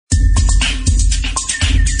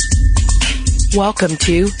Welcome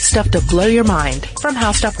to Stuff to Blow Your Mind from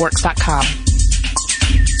HowStuffWorks.com.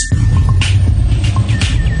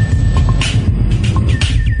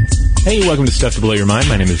 Hey, welcome to Stuff to Blow Your Mind.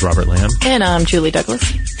 My name is Robert Lamb. And I'm Julie Douglas.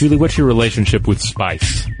 Julie, what's your relationship with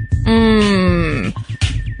spice? I'm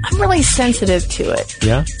really sensitive to it.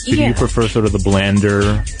 Yeah? So do you prefer sort of the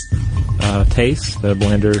blander taste, the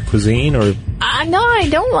blander cuisine, or? No, I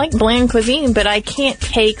don't like bland cuisine, but I can't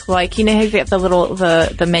take, like, you know how you get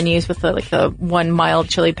the menus with the 1 mild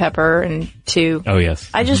chili pepper and 2. Oh, yes.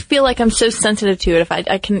 I just feel like I'm so sensitive to it if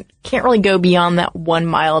I can't really go beyond that 1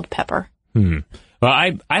 mild pepper. Well,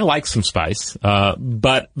 I like some spice,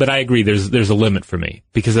 but I agree there's a limit for me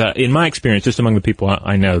because in my experience, just among the people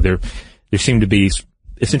I know, there seem to be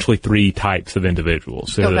essentially 3 types of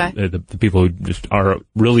individuals. So Okay. the people who just are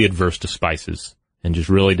really adverse to spices and just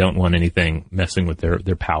really don't want anything messing with their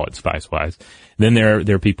palate spice wise. Then there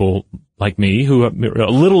are people like me who are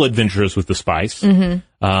a little adventurous with the spice. And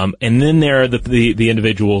then there are the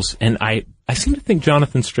individuals, and I seem to think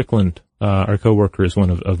Jonathan Strickland, our coworker, is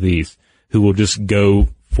one of these, who will just go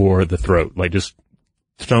for the throat. Like, just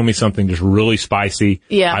throw me something just really spicy.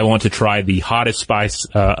 Yeah. I want to try the hottest spice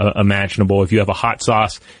imaginable. If you have a hot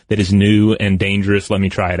sauce that is new and dangerous, let me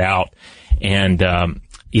try it out. And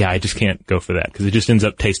I just can't go for that because it just ends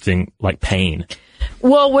up tasting like pain.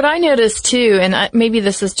 Well, what I noticed too, and maybe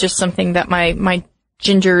this is just something that my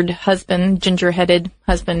ginger-headed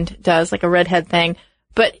husband does, like a redhead thing,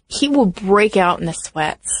 but he will break out in the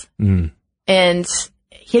sweats. And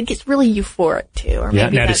he gets really euphoric too, or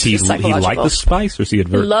maybe now that's does he just psychological. like the spice, or is he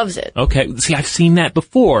adverse? He loves it. Okay, see, I've seen that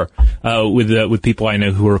before with people I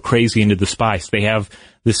know who are crazy into the spice. They have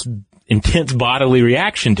this intense bodily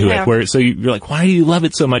reaction to it, where so you're like, why do you love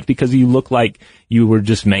it so much? Because you look like you were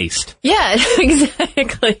just maced. Yeah,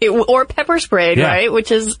 exactly. Or pepper sprayed, right?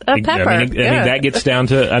 Which is a pepper. I mean, that gets down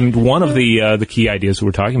to one of the key ideas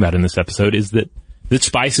we're talking about in this episode is that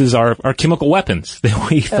spices are chemical weapons that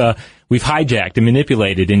we've hijacked and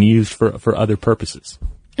manipulated and used for other purposes.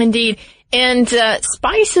 Indeed. And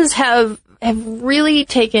spices have really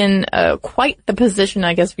taken quite the position,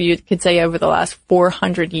 I guess you could say, over the last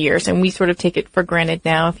 400 years. And we sort of take it for granted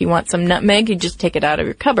now. If you want some nutmeg, you just take it out of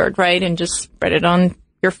your cupboard, right? And just spread it on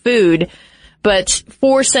your food. But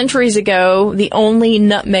 4 centuries ago, the only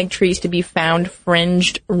nutmeg trees to be found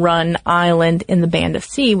fringed Run Island in the Banda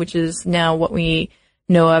Sea, which is now what we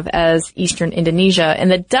know of as Eastern Indonesia.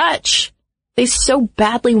 And the Dutch, they so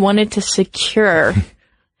badly wanted to secure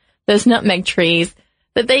those nutmeg trees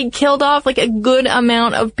that they killed off like a good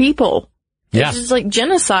amount of people. Yeah. It's just like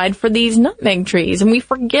genocide for these nutmeg trees. And we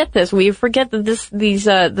forget this. We forget that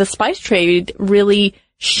the spice trade really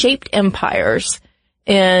shaped empires.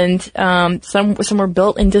 And some were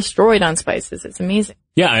built and destroyed on spices. It's amazing.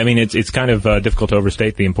 Yeah, I mean, it's kind of difficult to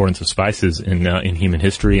overstate the importance of spices in human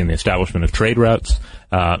history and the establishment of trade routes,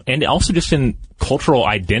 and also just in cultural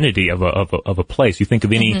identity of a place. You think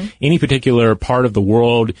of any particular part of the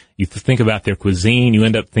world, you think about their cuisine, you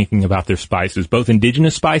end up thinking about their spices, both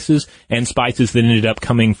indigenous spices and spices that ended up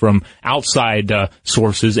coming from outside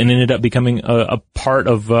sources and ended up becoming a part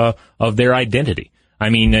of their identity. I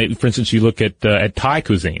mean, for instance, you look at Thai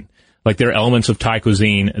cuisine. Like, there are elements of Thai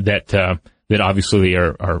cuisine that obviously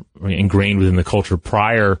are ingrained within the culture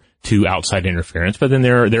prior to outside interference, but then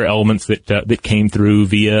there are elements that came through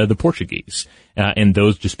via the Portuguese, and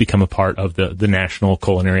those just become a part of the national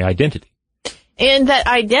culinary identity. And that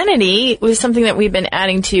identity was something that we've been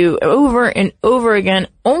adding to over and over again,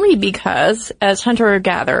 only because as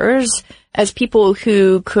hunter-gatherers, as people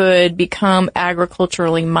who could become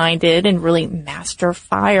agriculturally minded and really master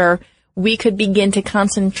fire, we could begin to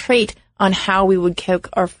concentrate on how we would cook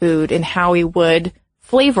our food and how we would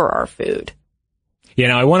flavor our food. Yeah,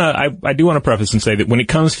 now I do want to preface and say that when it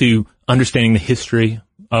comes to understanding the history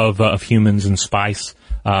of humans and spice,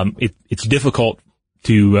 it's difficult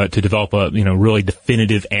to develop really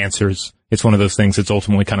definitive answers. It's one of those things that's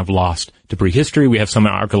ultimately kind of lost to prehistory. We have some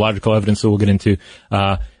archaeological evidence that we'll get into,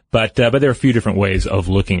 but there are a few different ways of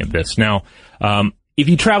looking at this. Now, if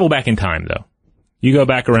you travel back in time, though, you go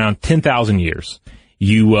back around 10,000 years,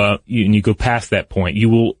 you go past that point, you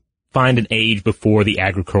will find an age before the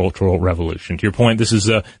agricultural revolution. To your point, this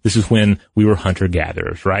is when we were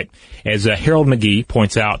hunter-gatherers, right? As Harold McGee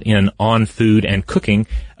points out in On Food and Cooking,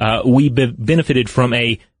 we benefited from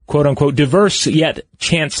a quote-unquote diverse yet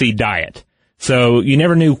chancy diet. So you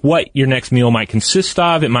never knew what your next meal might consist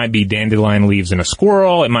of. It might be dandelion leaves and a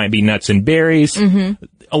squirrel. It might be nuts and berries.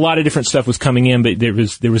 A lot of different stuff was coming in, but there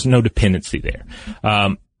was no dependency there.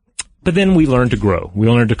 But then we learned to grow. We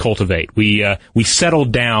learned to cultivate. We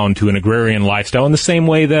settled down to an agrarian lifestyle in the same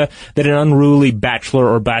way that an unruly bachelor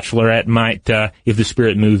or bachelorette might, if the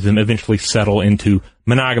spirit moves them, eventually settle into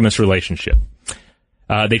monogamous relationship.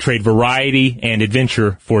 They trade variety and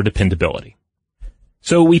adventure for dependability.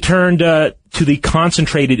 So we turned to the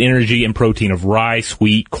concentrated energy and protein of rice,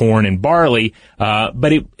 wheat, corn, and barley,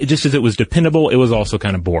 but it just as it was dependable, it was also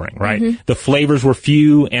kind of boring, right? Mm-hmm. The flavors were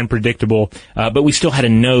few and predictable, but we still had a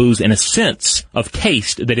nose and a sense of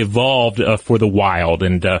taste that evolved for the wild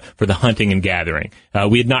and for the hunting and gathering.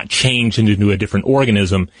 We had not changed into a different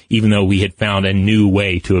organism, even though we had found a new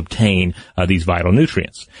way to obtain these vital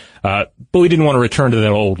nutrients. But we didn't want to return to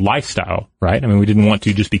that old lifestyle, right? I mean, we didn't want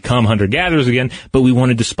to just become hunter-gatherers again, but we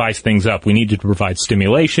wanted to spice things up. We needed to provide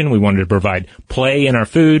stimulation. We wanted to provide play in our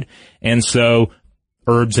food. And so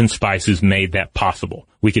herbs and spices made that possible.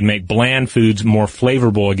 We could make bland foods more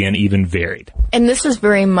flavorful again, even varied. And this is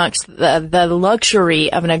very much the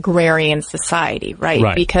luxury of an agrarian society,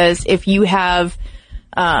 right? Because if you have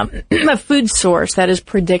a food source that is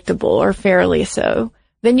predictable or fairly so,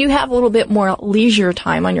 then you have a little bit more leisure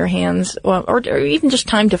time on your hands, or even just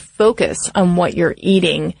time to focus on what you're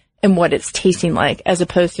eating and what it's tasting like, as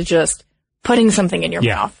opposed to just putting something in your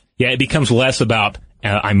mouth. Yeah, it becomes less about,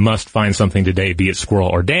 I must find something today, be it squirrel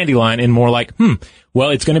or dandelion, and more like,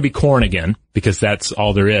 well, it's going to be corn again, because that's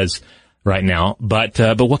all there is right now. But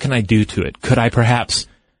what can I do to it? Could I perhaps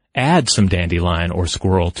add some dandelion or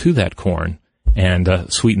squirrel to that corn and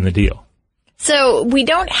sweeten the deal? So we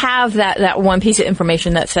don't have that one piece of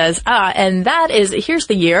information that says, and that is, here's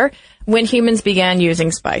the year when humans began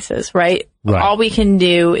using spices, right? All we can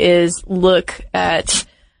do is look at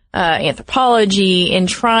anthropology and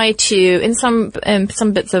try to, in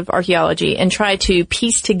some bits of archaeology, and try to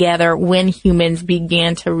piece together when humans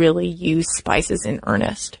began to really use spices in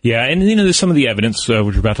earnest. Yeah, and there's some of the evidence which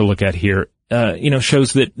we're about to look at here,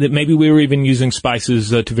 shows that maybe we were even using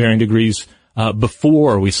spices to varying degrees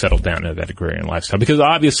before we settled down into that agrarian lifestyle. Because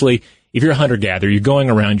obviously, if you're a hunter-gatherer, you're going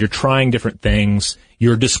around, you're trying different things,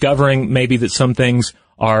 you're discovering maybe that some things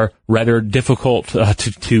are rather difficult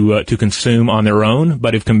to consume on their own,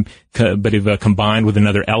 but if combined with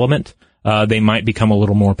another element, they might become a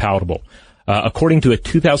little more palatable. According to a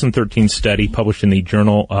 2013 study published in the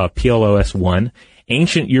journal PLOS One,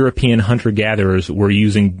 ancient European hunter-gatherers were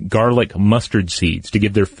using garlic mustard seeds to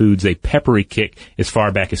give their foods a peppery kick as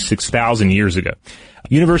far back as 6,000 years ago.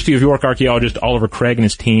 University of York archaeologist Oliver Craig and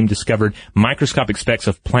his team discovered microscopic specks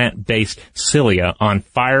of plant-based cilia on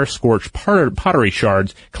fire-scorched pottery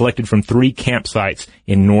shards collected from 3 campsites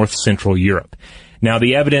in north-central Europe. Now,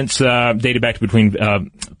 the evidence dated back to between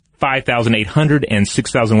 5,800 and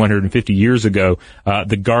 6,150 years ago.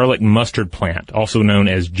 The garlic mustard plant, also known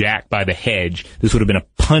as Jack by the Hedge, this would have been a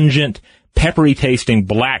pungent, peppery-tasting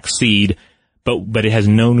black seed, but it has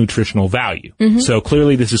no nutritional value. Mm-hmm. So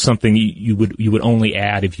clearly this is something you would only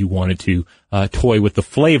add if you wanted to toy with the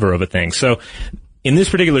flavor of a thing. So in this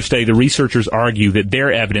particular study, the researchers argue that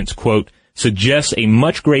their evidence, quote, suggests a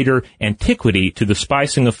much greater antiquity to the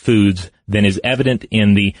spicing of foods than is evident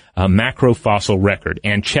in the macrofossil record,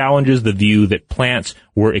 and challenges the view that plants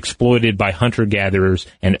were exploited by hunter-gatherers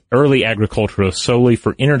and early agriculturists solely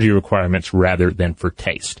for energy requirements rather than for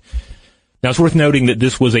taste. Now, it's worth noting that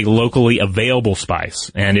this was a locally available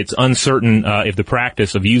spice, and it's uncertain if the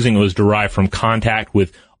practice of using it was derived from contact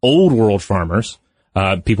with old world farmers,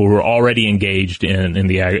 people who were already engaged in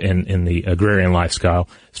the agrarian lifestyle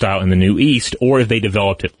in the New East, or if they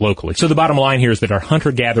developed it locally. So the bottom line here is that our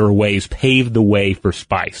hunter-gatherer ways paved the way for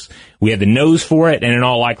spice. We had the nose for it, and in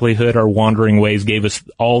all likelihood, our wandering ways gave us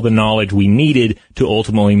all the knowledge we needed to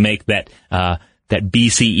ultimately make that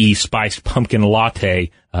BCE spiced pumpkin latte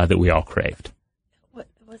that we all craved. What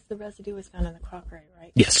was the residue was found in the crockery,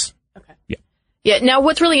 right? Yes. Okay. Yeah. Yeah. Now,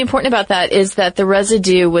 what's really important about that is that the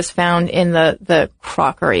residue was found in the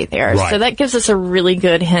crockery there. Right. So that gives us a really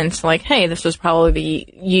good hint, like, hey, this was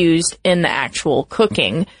probably used in the actual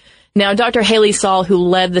cooking. Now, Dr. Haley Saul, who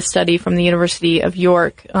led the study from the University of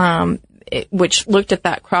York, which looked at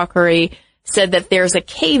that crockery, said that there's a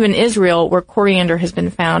cave in Israel where coriander has been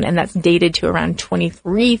found, and that's dated to around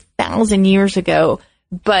 23,000 years ago.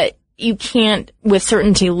 But you can't, with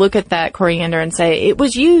certainty, look at that coriander and say it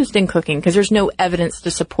was used in cooking, because there's no evidence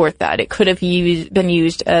to support that. It could have been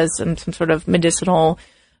used as some sort of medicinal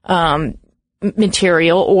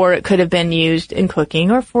material, or it could have been used in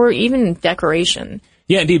cooking or for even decoration.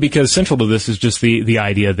 Yeah, indeed, because central to this is just the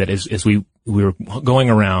idea that as we were going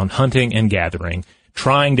around hunting and gathering,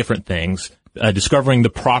 trying different things, discovering the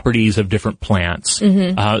properties of different plants,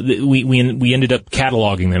 we ended up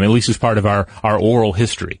cataloging them, at least as part of our oral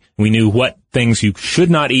history. We knew what things you should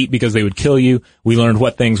not eat because they would kill you. We learned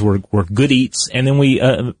what things were good eats, and then we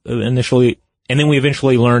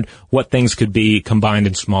eventually learned what things could be combined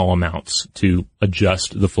in small amounts to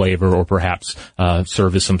adjust the flavor or perhaps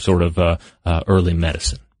serve as some sort of early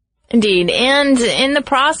medicine. Indeed. And in the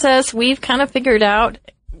process, we've kind of figured out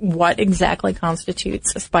what exactly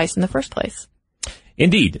constitutes a spice in the first place.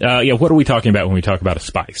 Indeed. What are we talking about when we talk about a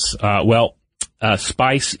spice?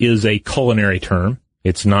 Spice is a culinary term.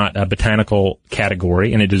 It's not a botanical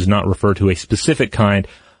category, and it does not refer to a specific kind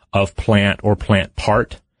of plant or plant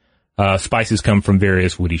part. Spices come from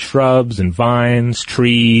various woody shrubs and vines,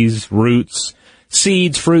 trees, roots,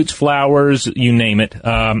 seeds, fruits, flowers, you name it.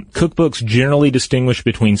 Cookbooks generally distinguish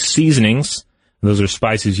between seasonings. Those are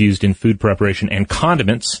spices used in food preparation, and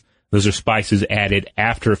condiments. Those are spices added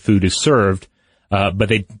after food is served, but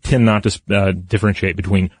they tend not to differentiate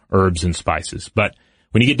between herbs and spices. But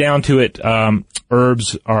when you get down to it,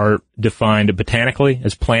 herbs are defined botanically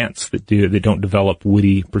as plants that don't develop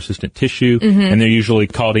woody, persistent tissue, and they're usually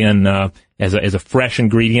called in as a fresh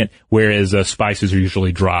ingredient, whereas spices are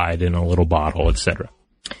usually dried in a little bottle, etc.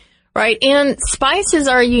 Right, and spices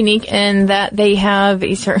are unique in that they have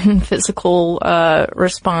a certain physical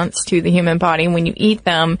response to the human body. When you eat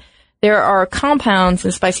them, there are compounds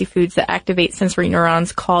in spicy foods that activate sensory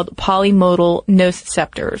neurons called polymodal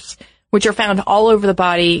nociceptors, which are found all over the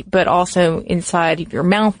body, but also inside of your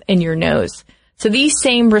mouth and your nose. So these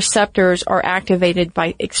same receptors are activated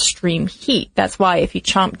by extreme heat. That's why if you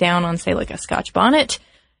chomp down on, say, like a Scotch bonnet,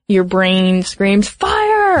 your brain screams,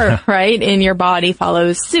 fire, right? And your body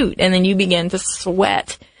follows suit. And then you begin to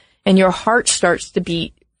sweat and your heart starts to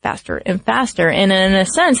beat faster and faster. And in a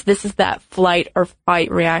sense, this is that flight or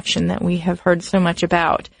fight reaction that we have heard so much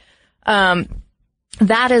about.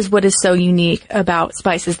 That is what is so unique about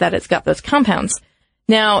spices, that it's got those compounds.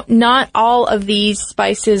 Now, not all of these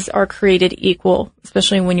spices are created equal,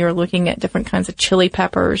 especially when you're looking at different kinds of chili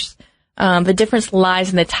peppers. The difference lies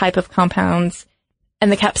in the type of compounds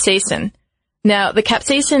and the capsaicin. Now, the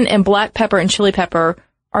capsaicin in black pepper and chili pepper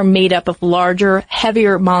are made up of larger,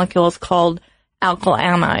 heavier molecules called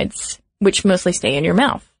alkylamides, which mostly stay in your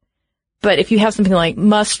mouth. But if you have something like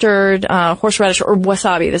mustard, horseradish, or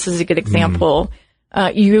wasabi, this is a good example,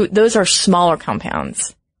 those are smaller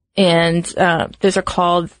compounds. And those are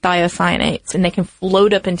called thiocyanates, and they can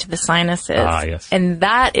float up into the sinuses. Yes. And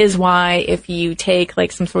that is why if you take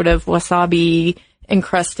like some sort of wasabi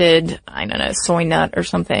encrusted, soy nut or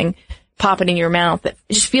something, pop it in your mouth, it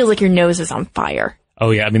just feels like your nose is on fire.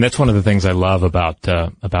 Oh yeah, I mean that's one of the things I love about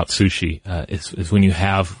sushi is when you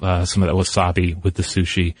have some of that wasabi with the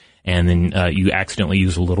sushi, and then you accidentally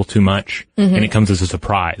use a little too much, and it comes as a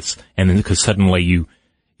surprise, and then because suddenly you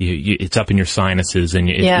it's up in your sinuses, and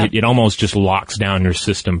it almost just locks down your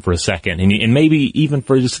system for a second, and maybe even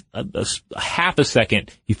for just a half a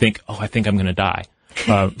second, you think, oh, I think I'm going to die.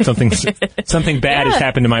 Something bad has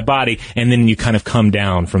happened to my body, and then you kind of come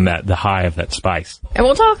down from the high of that spice. And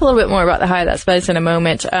we'll talk a little bit more about the high of that spice in a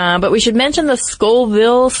moment, but we should mention the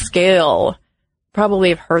Scoville scale. Probably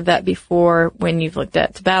have heard that before when you've looked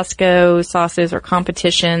at Tabasco sauces or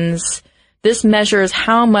competitions. This measures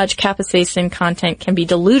how much capsaicin content can be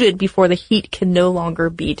diluted before the heat can no longer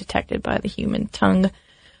be detected by the human tongue.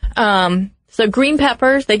 So green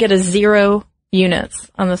peppers, they get 0 units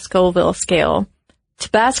on the Scoville scale.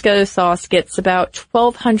 Tabasco sauce gets about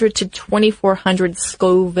 1,200 to 2,400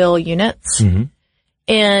 Scoville units.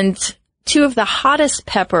 And 2 of the hottest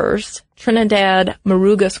peppers, Trinidad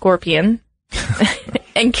Moruga Scorpion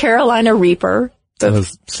and Carolina Reaper.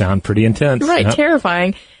 Those sound pretty intense. Right,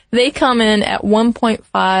 terrifying. They come in at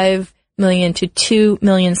 1.5 million to 2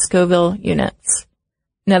 million Scoville units.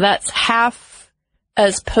 Now that's half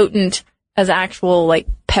as potent as actual like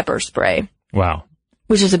pepper spray. Wow.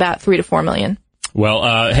 Which is about 3 to 4 million.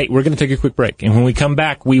 Well, hey, we're going to take a quick break. And when we come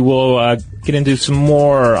back, we will get into some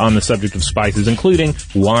more on the subject of spices, including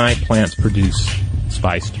why plants produce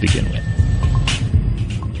spice to begin with.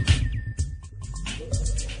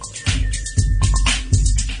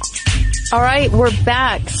 All right, we're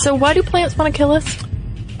back. So why do plants want to kill us?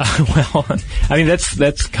 Well, I mean,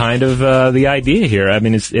 that's kind of the idea here. I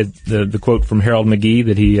mean, the quote from Harold McGee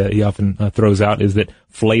that he often throws out is that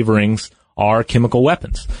flavorings are chemical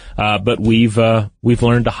weapons. But we've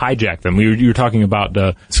learned to hijack them. You were talking about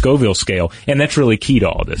the Scoville scale, and that's really key to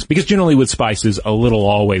all this. Because generally with spices, a little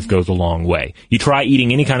always goes a long way. You try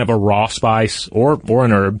eating any kind of a raw spice or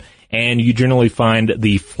an herb, and you generally find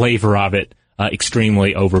the flavor of it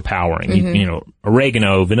extremely overpowering. You know,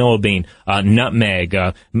 oregano, vanilla bean, nutmeg,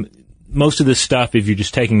 most of this stuff, if you're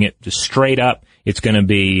just taking it just straight up, it's going to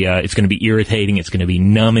be irritating. It's going to be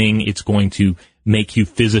numbing. It's going to make you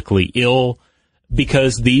physically ill,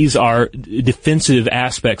 because these are defensive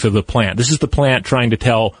aspects of the plant. This is the plant trying to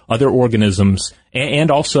tell other organisms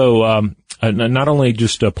and also, not only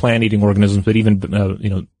just plant-eating organisms, but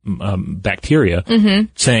even, bacteria,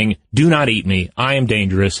 saying, do not eat me. I am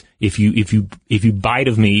dangerous. If you bite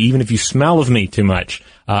of me, even if you smell of me too much,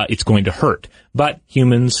 it's going to hurt. But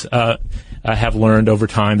humans, have learned over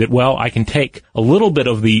time that, well, I can take a little bit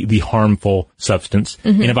of the harmful substance,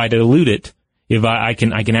 and if I dilute it, I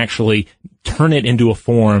can actually turn it into a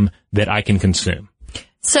form that I can consume.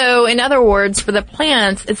 So, in other words, for the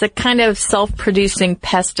plants, it's a kind of self-producing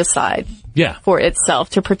pesticide. Yeah. For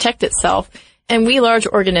itself, to protect itself. And we large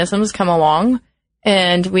organisms come along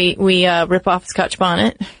and we rip off a Scotch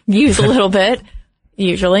bonnet, use a little bit,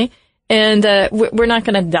 usually, and we're not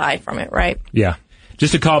going to die from it, right? Yeah.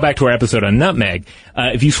 Just to call back to our episode on nutmeg,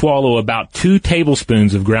 if you swallow about 2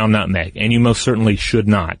 tablespoons of ground nutmeg, and you most certainly should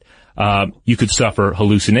not, you could suffer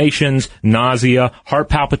hallucinations, nausea, heart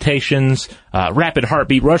palpitations, rapid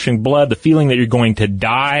heartbeat, rushing blood, the feeling that you're going to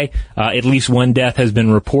die. At least one death has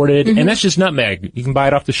been reported, and that's just nutmeg. You can buy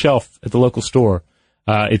it off the shelf at the local store.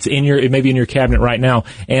 It may be in your cabinet right now,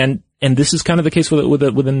 and this is kind of the case with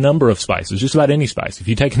a number of spices, just about any spice. If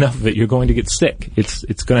you take enough of it, you're going to get sick.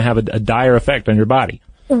 It's going to have a dire effect on your body.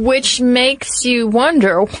 Which makes you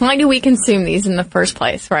wonder, why do we consume these in the first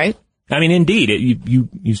place, right? I mean, indeed,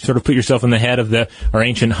 you sort of put yourself in the head of our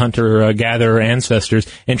ancient hunter-gatherer ancestors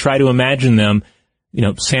and try to imagine them,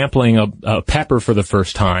 sampling a pepper for the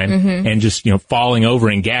first time and just, falling over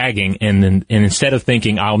and gagging. And instead of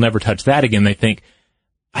thinking, I'll never touch that again, they think,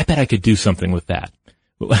 I bet I could do something with that.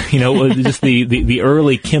 Just the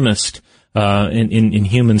early chemist, in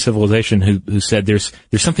human civilization who said there's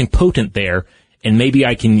something potent there, and maybe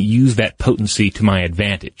I can use that potency to my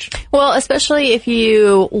advantage. Well, especially if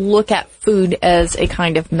you look at food as a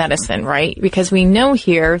kind of medicine, right? Because we know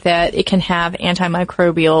here that it can have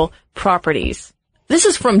antimicrobial properties. This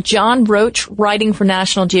is from John Roach, writing for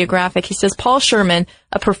National Geographic. He says, Paul Sherman,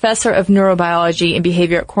 a professor of neurobiology and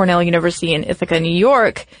behavior at Cornell University in Ithaca, New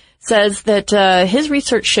York, says that his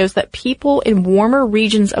research shows that people in warmer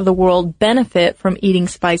regions of the world benefit from eating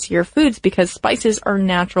spicier foods because spices are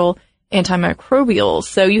natural antimicrobials.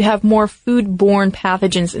 So you have more food-borne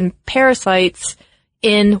pathogens and parasites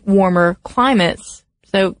in warmer climates.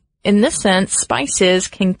 So in this sense, spices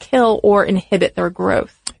can kill or inhibit their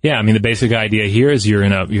growth. Yeah, I mean, the basic idea here is you're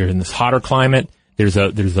in this hotter climate. There's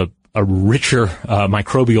a richer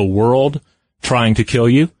microbial world trying to kill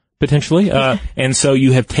you, potentially. And so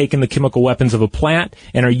you have taken the chemical weapons of a plant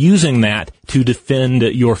and are using that to defend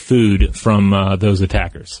your food from those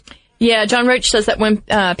attackers. Yeah, John Roach says that when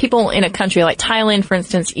people in a country like Thailand, for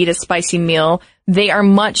instance, eat a spicy meal, they are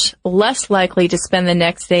much less likely to spend the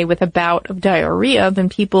next day with a bout of diarrhea than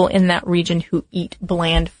people in that region who eat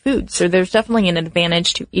bland foods. So there's definitely an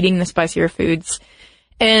advantage to eating the spicier foods.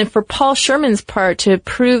 And for Paul Sherman's part, to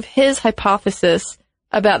prove his hypothesis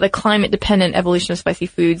about the climate-dependent evolution of spicy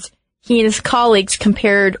foods, he and his colleagues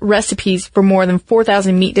compared recipes for more than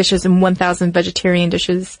 4,000 meat dishes and 1,000 vegetarian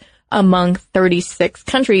dishes among 36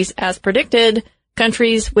 countries. As predicted,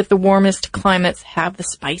 countries with the warmest climates have the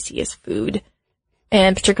spiciest food.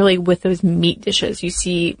 And particularly with those meat dishes, you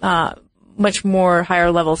see much more higher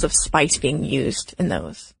levels of spice being used in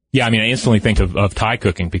those. Yeah, I mean, I instantly think of Thai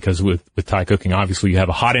cooking, because with Thai cooking, obviously you have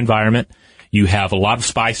a hot environment, you have a lot of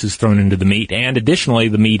spices thrown into the meat, and additionally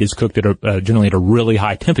the meat is cooked at generally at a really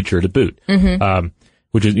high temperature to boot.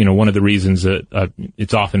 Which is, one of the reasons that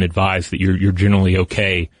it's often advised that you're generally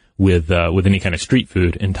okay with any kind of street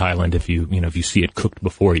food in Thailand if you see it cooked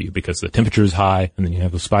before you, because the temperature is high and then you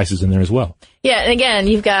have the spices in there as well. Yeah, and again,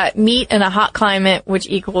 you've got meat in a hot climate, which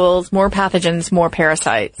equals more pathogens, more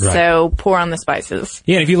parasites. Right. So pour on the spices.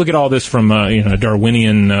 Yeah, and if you look at all this from a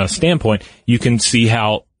Darwinian standpoint, you can see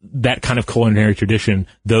how that kind of culinary tradition,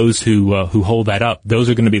 those who hold that up, those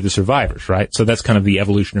are going to be the survivors, right? So that's kind of the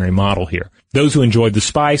evolutionary model here. Those who enjoyed the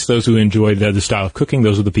spice, those who enjoyed the style of cooking,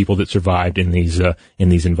 those are the people that survived in these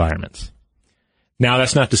environments. Now,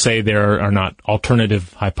 that's not to say there are not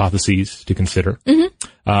alternative hypotheses to consider.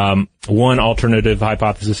 One alternative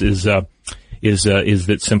hypothesis is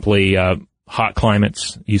that simply hot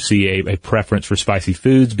climates, you see a preference for spicy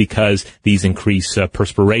foods because these increase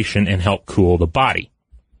perspiration and help cool the body.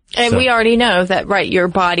 And we already know that, right, your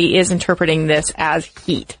body is interpreting this as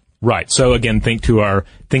heat. Right. So again, think to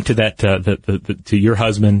your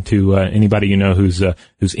husband, to anybody you know who's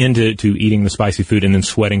into eating the spicy food and then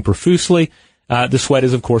sweating profusely. The sweat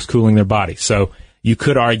is, of course, cooling their body. So you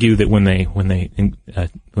could argue that when they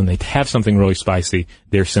have something really spicy,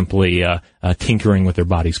 they're simply tinkering with their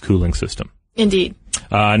body's cooling system. Indeed.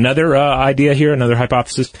 Another idea here, another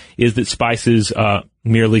hypothesis, is that spices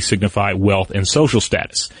merely signify wealth and social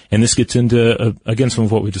status. And this gets into, again, some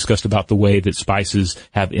of what we discussed about the way that spices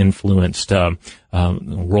have influenced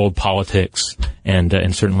world politics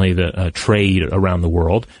and certainly the trade around the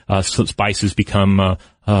world. So spices become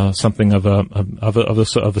something of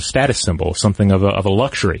a status symbol, something of a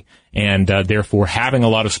luxury. And therefore, having a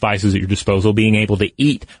lot of spices at your disposal, being able to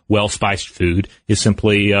eat well-spiced food is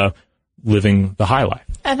simply living the high life.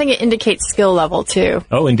 I think it indicates skill level, too.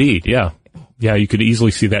 Oh, indeed, yeah. Yeah, you could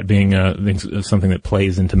easily see that being something that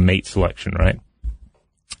plays into mate selection, right?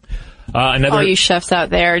 All you chefs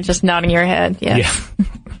out there just nodding your head, yes. Yeah.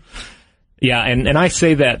 Yeah, and I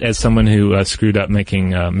say that as someone who screwed up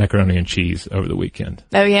making macaroni and cheese over the weekend.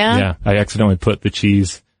 Oh, yeah? Yeah, I accidentally put the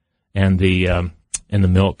cheese and the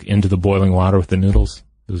milk into the boiling water with the noodles.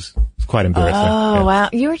 It was quite embarrassing. Oh, yeah. Wow.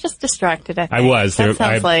 You were just distracted, I think. I was. That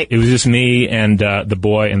sounds like... It was just me and the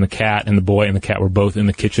boy and the cat, and the boy and the cat were both in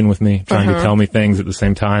the kitchen with me, trying to tell me things at the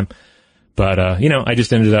same time. But, it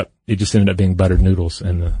just ended up being buttered noodles,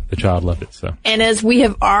 and the child loved it, so. And as we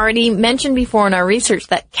have already mentioned before in our research,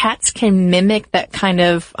 that cats can mimic that kind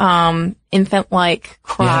of, infant-like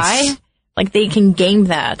cry. Yes. Like, they can game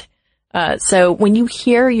that. So when you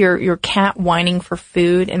hear your cat whining for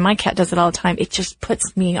food, and my cat does it all the time, it just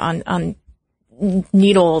puts me on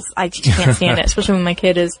needles. I just can't stand it, especially when my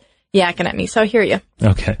kid is yakking at me. So I hear you.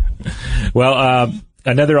 Okay. Well,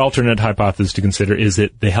 another alternate hypothesis to consider is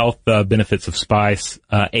that the health benefits of spice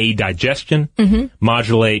aid digestion,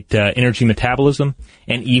 modulate energy metabolism,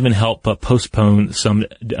 and even help postpone some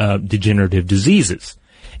degenerative diseases.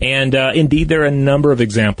 And indeed, there are a number of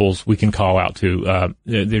examples we can call out to.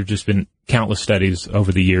 There have just been countless studies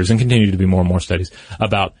over the years, and continue to be more and more studies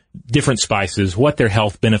about different spices, what their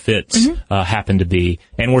health benefits happen to be.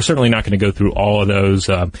 And we're certainly not going to go through all of those.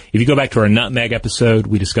 If you go back to our nutmeg episode,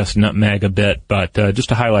 we discussed nutmeg a bit, but just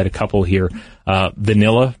to highlight a couple here,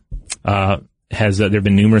 vanilla there have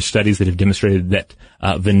been numerous studies that have demonstrated that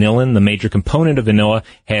vanillin, the major component of vanilla,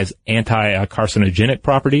 has anti-carcinogenic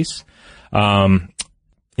properties.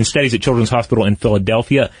 In studies at Children's Hospital in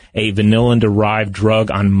Philadelphia, a vanillin-derived drug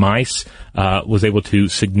on mice was able to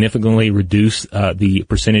significantly reduce the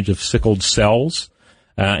percentage of sickled cells,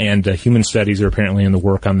 and human studies are apparently in the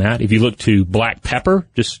work on that. If you look to black pepper,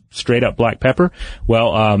 just straight-up black pepper,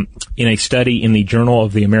 well, in a study in the Journal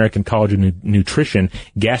of the American College of Nutrition,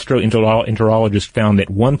 gastroenterologists found that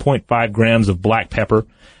 1.5 grams of black pepper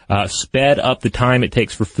sped up the time it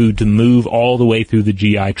takes for food to move all the way through the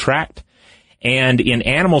GI tract. And in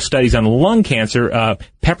animal studies on lung cancer,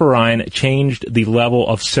 pepperine changed the level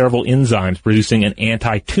of several enzymes, producing an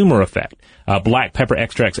anti-tumor effect. Black pepper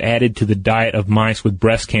extracts added to the diet of mice with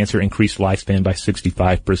breast cancer increased lifespan by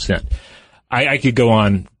 65%. I could go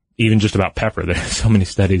on even just about pepper. There are so many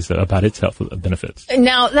studies about its health benefits.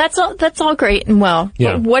 Now, that's all great and well.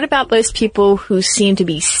 Yeah. But what about those people who seem to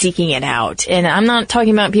be seeking it out? And I'm not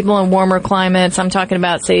talking about people in warmer climates. I'm talking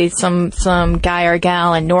about, say, some guy or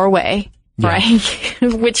gal in Norway. Yeah. Right?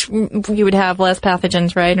 Which you would have less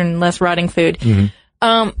pathogens, right? And less rotting food.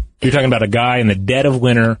 Mm-hmm. You're talking about a guy in the dead of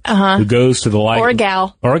winter who goes to the light. Or a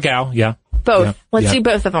gal. Or a gal, yeah. Both. Yeah. Let's do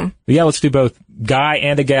both of them. Yeah, let's do both. Guy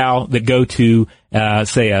and a gal that go to,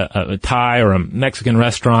 say, a Thai or a Mexican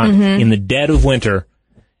restaurant in the dead of winter,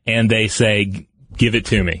 and they say, give it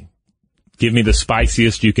to me. Give me the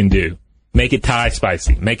spiciest you can do. Make it Thai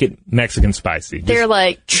spicy. Make it Mexican spicy. They're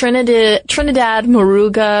like Trinidad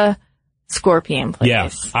Moruga scorpion, please. Yeah,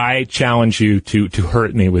 I challenge you to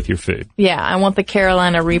hurt me with your food. Yeah, I want the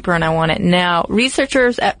Carolina Reaper and I want it now.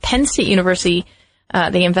 Researchers at Penn State University,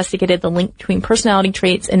 they investigated the link between personality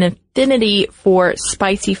traits and affinity for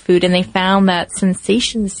spicy food, and they found that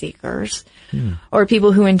sensation seekers or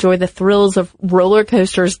people who enjoy the thrills of roller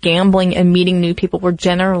coasters, gambling, and meeting new people were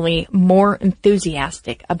generally more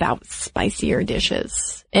enthusiastic about spicier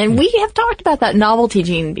dishes. And we have talked about that novelty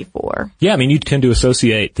gene before. Yeah, I mean, you tend to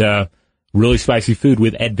associate really spicy food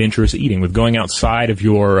with adventurous eating, with going outside of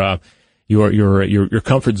your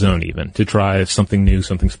comfort zone even to try something new,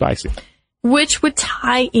 something spicy. Which would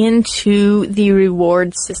tie into the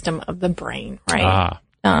reward system of the brain, right?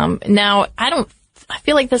 Now, I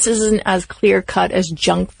feel like this isn't as clear cut as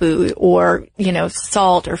junk food or,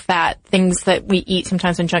 salt or fat, things that we eat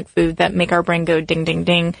sometimes in junk food that make our brain go ding, ding,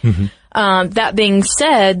 ding. That being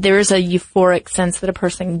said, there is a euphoric sense that a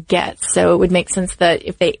person gets. So it would make sense that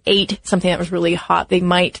if they ate something that was really hot, they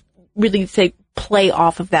might really, play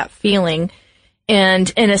off of that feeling.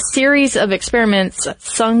 And in a series of experiments,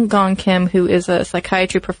 Sung Gong Kim, who is a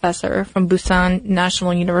psychiatry professor from Busan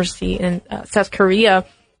National University in South Korea,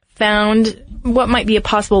 found what might be a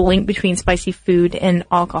possible link between spicy food and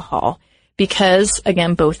alcohol. Because,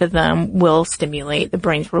 again, both of them will stimulate the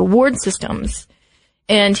brain's reward systems.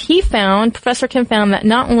 And Professor Kim found that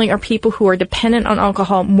not only are people who are dependent on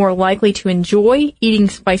alcohol more likely to enjoy eating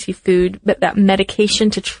spicy food, but that medication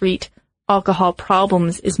to treat alcohol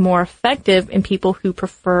problems is more effective in people who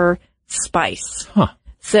prefer spice. Huh.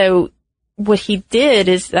 So what he did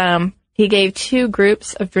is he gave 2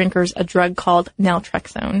 groups of drinkers a drug called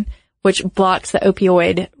naltrexone, which blocks the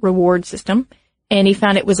opioid reward system. And he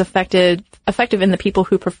found it was effective in the people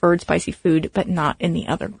who preferred spicy food, but not in the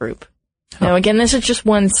other group. Huh. Now, again, this is just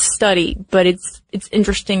one study, but it's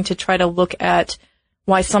interesting to try to look at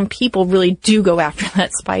why some people really do go after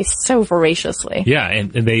that spice so voraciously. Yeah,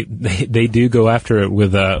 and they do go after it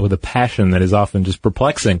with a passion that is often just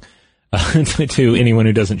perplexing to anyone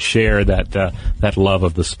who doesn't share that love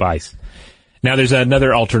of the spice. Now, there's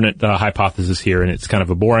another alternate hypothesis here, and it's kind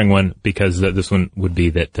of a boring one because this one would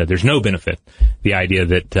be that there's no benefit. The idea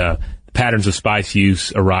that patterns of spice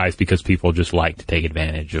use arise because people just like to take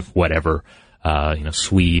advantage of whatever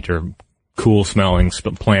sweet or cool-smelling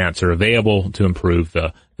plants are available to improve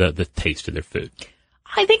the taste of their food.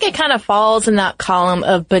 I think it kind of falls in that column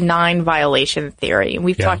of benign violation theory.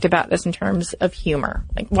 We've talked about this in terms of humor.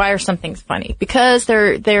 Like, why are some things funny? Because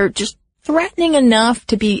they're just threatening enough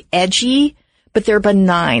to be edgy, but they're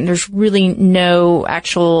benign. There's really no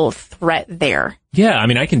actual threat there. Yeah, I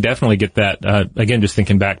mean, I can definitely get that. Again, just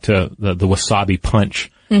thinking back to the wasabi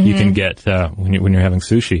punch you can get when you're having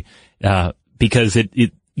sushi, because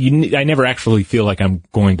I never actually feel like I'm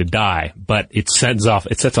going to die, but it sets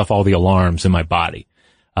off all the alarms in my body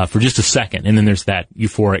for just a second, and then there's that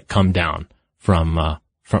euphoric come down from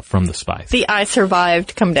the spice. The I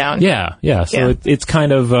survived come down. Yeah. So it's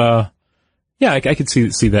kind of. Yeah, I could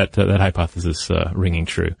see that hypothesis ringing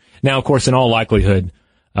true. Now, of course, in all likelihood,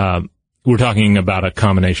 we're talking about a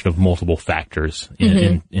combination of multiple factors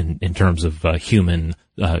in terms of human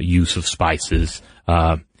use of spices.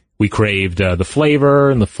 We craved the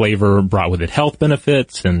flavor, and the flavor brought with it health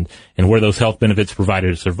benefits, and where those health benefits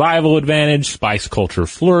provided a survival advantage, spice culture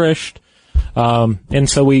flourished. And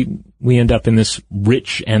so we end up in this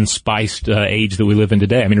rich and spiced age that we live in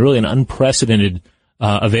today. I mean, really an unprecedented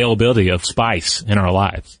availability of spice in our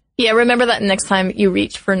lives. Yeah, remember that next time you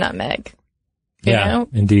reach for nutmeg. You know?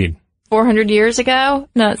 Indeed. 400 years ago?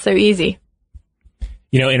 Not so easy.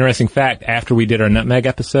 Interesting fact, after we did our nutmeg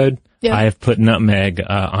episode, I have put nutmeg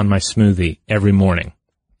on my smoothie every morning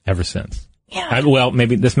ever since. Yeah.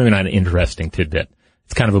 Maybe not an interesting tidbit.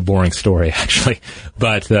 It's kind of a boring story, actually.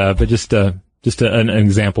 But just an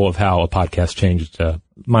example of how a podcast changed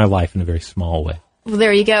my life in a very small way. Well,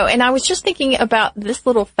 there you go. And I was just thinking about this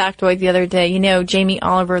little factoid the other day. Jamie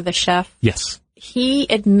Oliver, the chef? Yes. He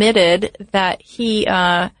admitted that he,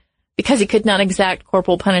 because he could not exact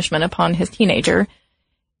corporal punishment upon his teenager,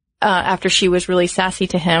 after she was really sassy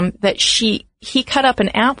to him, that he cut up an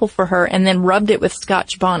apple for her and then rubbed it with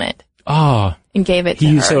Scotch bonnet. Oh. And gave it to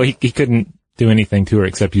her. So he couldn't do anything to her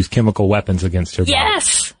except use chemical weapons against her.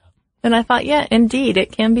 Yes! And I thought, yeah, indeed,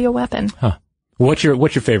 it can be a weapon. Huh. What's your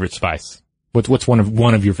favorite spice? What's one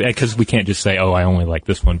of your, because we can't just say, oh, I only like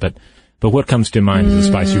this one, but what comes to mind as a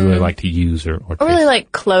spice you really like to use or taste? I really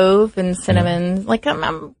like clove and cinnamon. Like,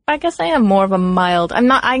 I guess I am more of a mild,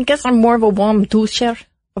 I guess I'm more of a warm Duscher.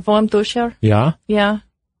 A warm Duscher. Yeah? Yeah.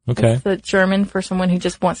 Okay. It's the German for someone who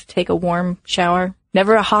just wants to take a warm shower.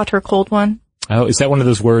 Never a hot or cold one. Oh, is that one of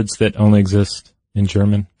those words that only exist in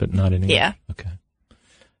German, but not in English? Yeah. Okay.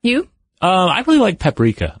 You? I really like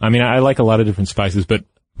paprika. I mean, I like a lot of different spices, but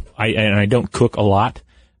I don't cook a lot.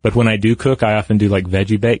 But when I do cook, I often do like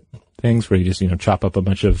veggie bake things where you just, chop up a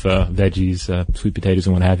bunch of veggies, sweet potatoes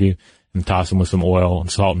and what have you, and toss them with some oil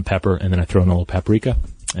and salt and pepper, and then I throw in a little paprika.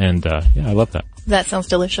 And, I love that. That sounds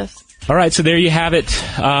delicious. All right. So there you have it.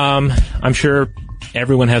 I'm sure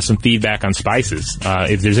everyone has some feedback on spices.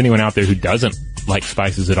 If there's anyone out there who doesn't like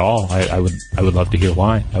spices at all, I would love to hear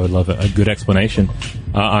why. I would love a good explanation,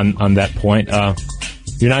 on that point.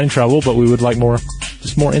 You're not in trouble, but we would like more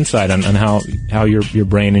insight on how your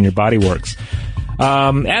brain and your body works.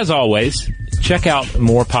 As always, check out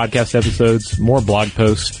more podcast episodes, more blog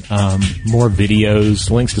posts, more videos,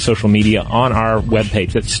 links to social media on our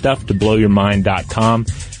webpage. That's stufftoblowyourmind.com.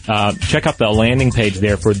 Check out the landing page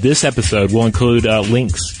there for this episode. We'll include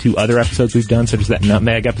links to other episodes we've done, such as that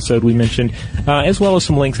nutmeg episode we mentioned, as well as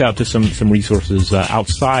some links out to some resources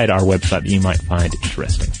outside our website that you might find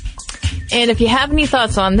interesting. And if you have any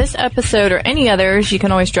thoughts on this episode or any others, you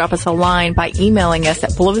can always drop us a line by emailing us at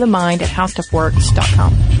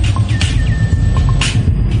blowthemind@howstuffworks.com.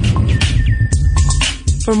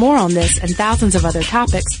 For more on this and thousands of other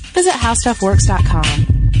topics, visit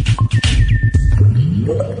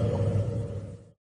howstuffworks.com.